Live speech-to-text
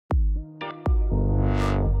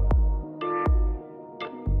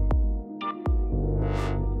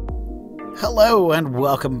Hello and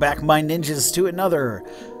welcome back, my ninjas, to another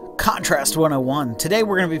Contrast 101. Today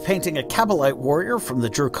we're going to be painting a Kabalite warrior from the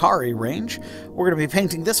Drukhari range. We're going to be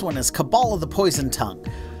painting this one as Kabal of the Poison Tongue.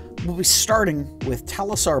 We'll be starting with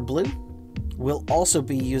Talassar blue. We'll also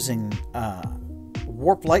be using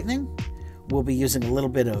Warp Lightning. We'll be using a little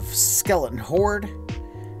bit of Skeleton Horde.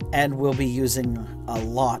 And we'll be using a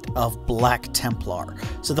lot of Black Templar.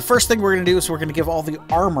 So the first thing we're going to do is we're going to give all the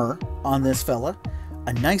armor on this fella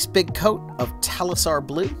a nice big coat of Talassar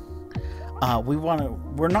blue.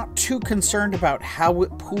 We're not too concerned about how it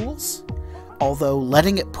pools, although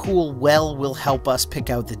letting it pool well will help us pick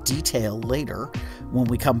out the detail later when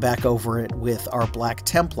we come back over it with our Black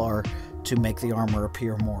Templar to make the armor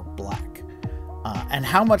appear more black. And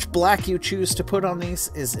how much black you choose to put on these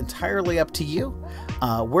is entirely up to you.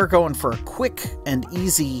 We're going for a quick and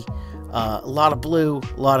easy, lot of blue,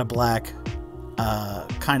 a lot of black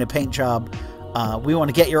kind of paint job. We want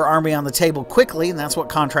to get your army on the table quickly, and that's what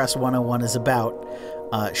Contrast 101 is about,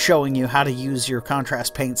 showing you how to use your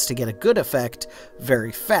contrast paints to get a good effect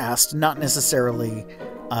very fast, not necessarily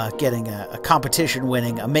getting a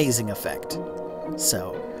competition-winning amazing effect.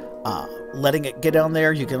 So, letting it get on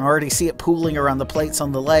there, you can already see it pooling around the plates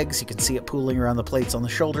on the legs, you can see it pooling around the plates on the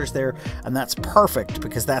shoulders there, and that's perfect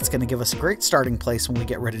because that's going to give us a great starting place when we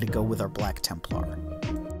get ready to go with our Black Templar.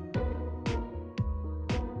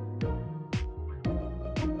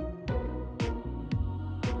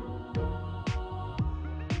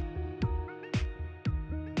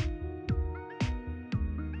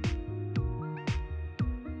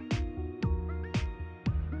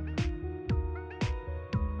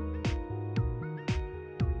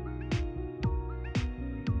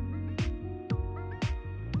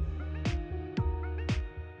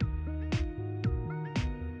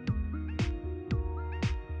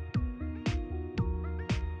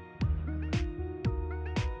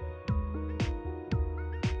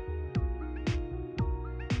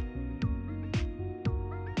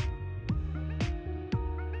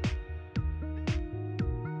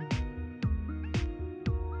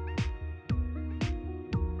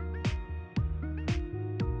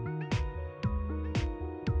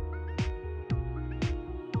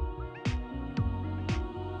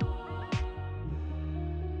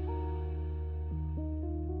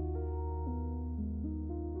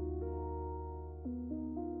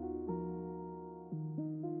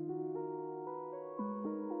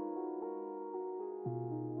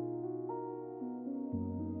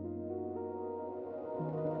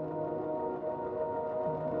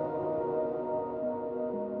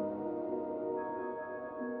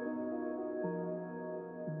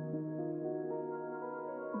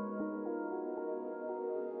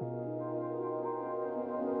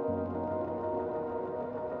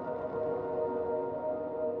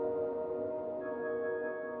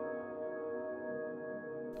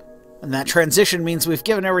 And that transition means we've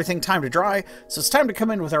given everything time to dry, so it's time to come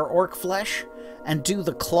in with our orc flesh and do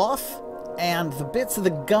the cloth and the bits of the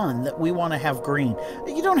gun that we want to have green.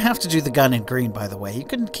 You don't have to do the gun in green, by the way. You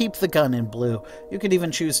can keep the gun in blue. You could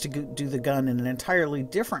even choose to do the gun in an entirely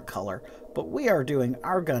different color, but we are doing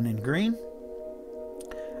our gun in green.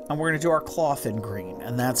 And we're going to do our cloth in green,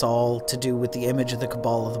 and that's all to do with the image of the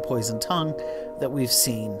Kabal of the Poison Tongue that we've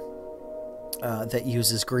seen. That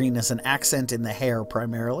uses green as an accent in the hair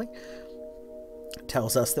primarily. It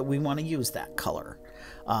tells us that we want to use that color.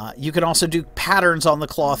 You can also do patterns on the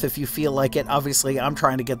cloth if you feel like it. Obviously, I'm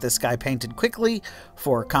trying to get this guy painted quickly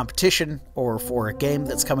for a competition or for a game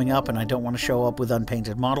that's coming up, and I don't want to show up with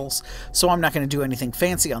unpainted models, so I'm not going to do anything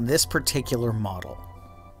fancy on this particular model.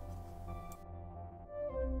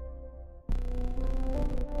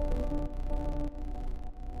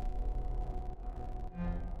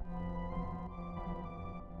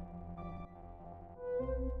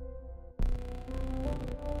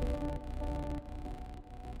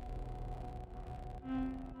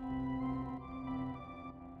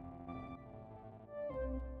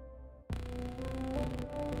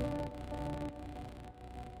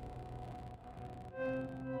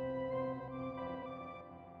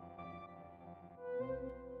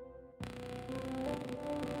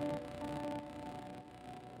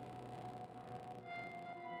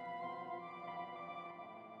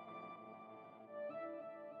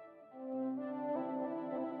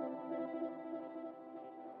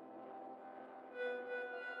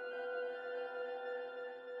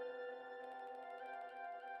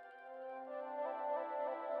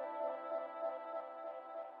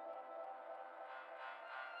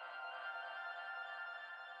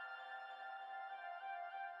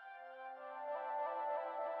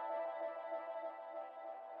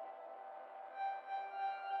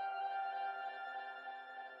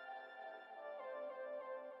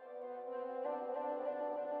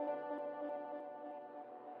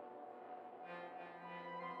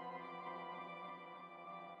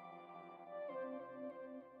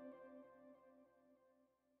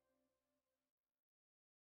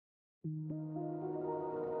 Now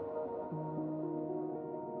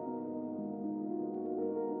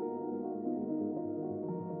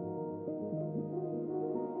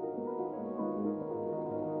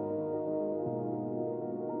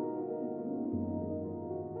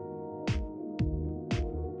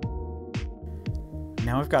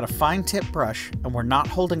we've got a fine tip brush, and we're not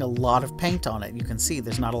holding a lot of paint on it. You can see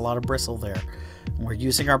there's not a lot of bristle there. And we're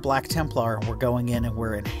using our black Templar, and we're going in and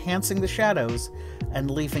we're enhancing the shadows and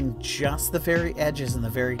leaving just the very edges and the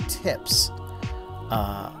very tips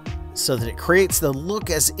so that it creates the look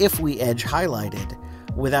as if we edge highlighted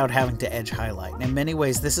without having to edge highlight. And in many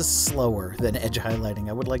ways, this is slower than edge highlighting.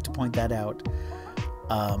 I would like to point that out.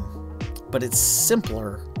 But it's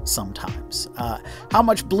simpler sometimes. How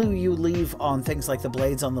much blue you leave on things like the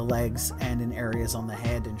blades on the legs and in areas on the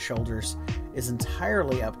head and shoulders is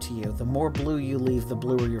entirely up to you. The more blue you leave, the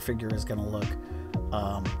bluer your figure is going to look.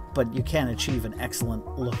 But you can achieve an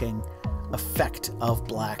excellent looking effect of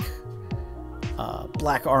black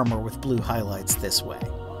armor with blue highlights this way.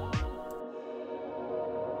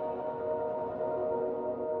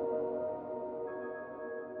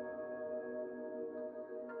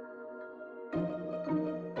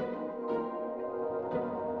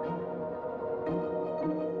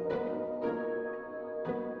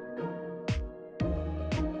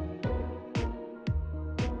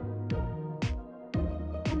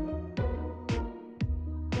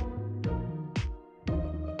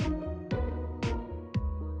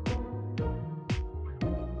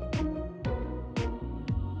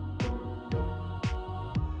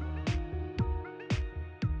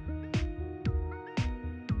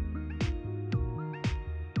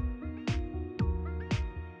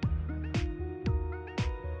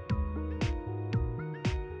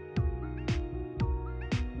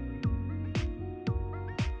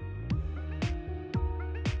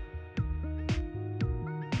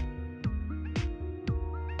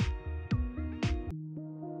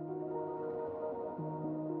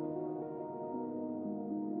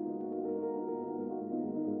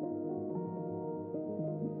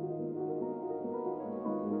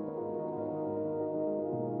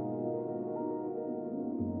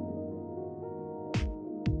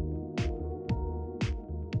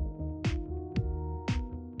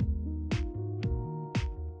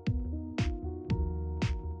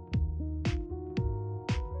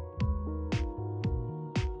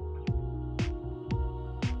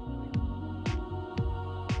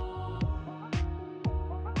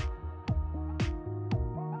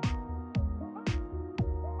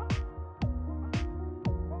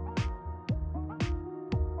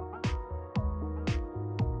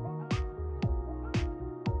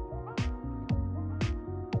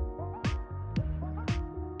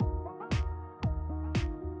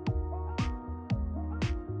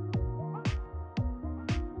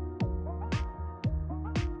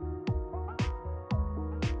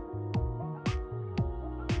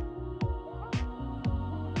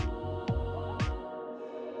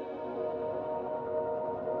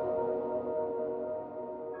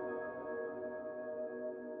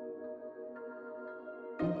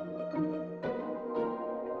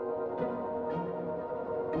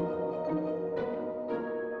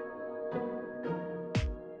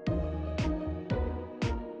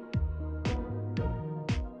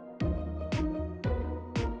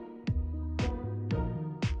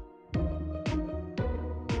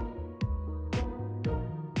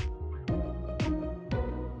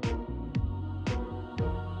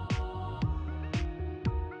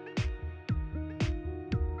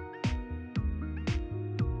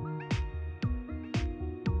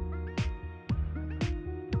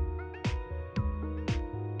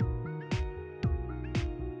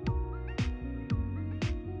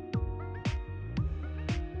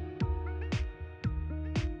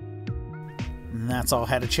 And that's all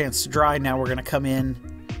had a chance to dry. Now we're going to come in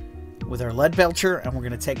with our lead belcher and we're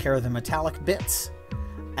going to take care of the metallic bits.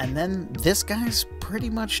 And then this guy's pretty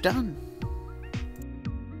much done.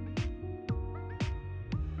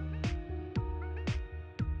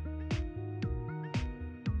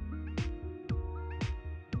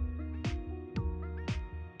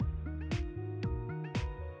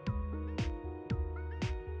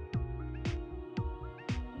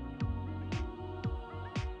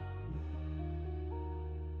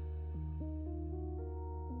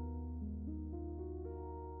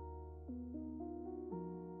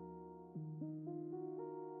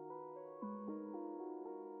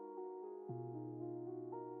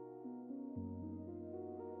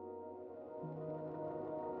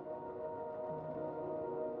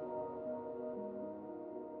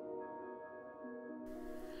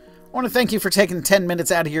 I want to thank you for taking 10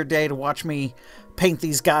 minutes out of your day to watch me paint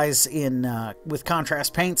these guys in with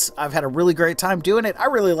contrast paints. I've had a really great time doing it. I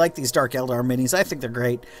really like these Dark Eldar minis. I think they're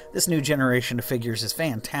great. This new generation of figures is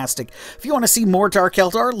fantastic. If you want to see more Dark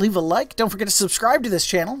Eldar, leave a like. Don't forget to subscribe to this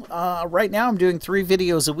channel. Right now I'm doing 3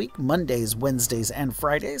 videos a week, Mondays, Wednesdays, and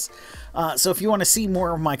Fridays. So if you want to see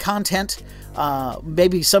more of my content,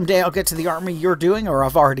 maybe someday I'll get to the army you're doing, or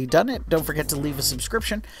I've already done it. Don't forget to leave a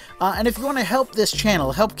subscription. And if you want to help this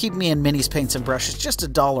channel, help keep me in minis, paints, and brushes, just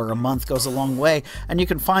 $1 a month goes a long way. And you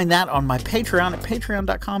can find that on my Patreon at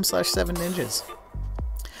patreon.com/7ninjas.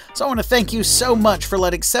 So I want to thank you so much for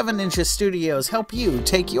letting 7 Ninja Studios help you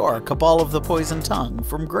take your Cabal of the Poison Tongue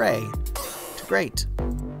from gray to great.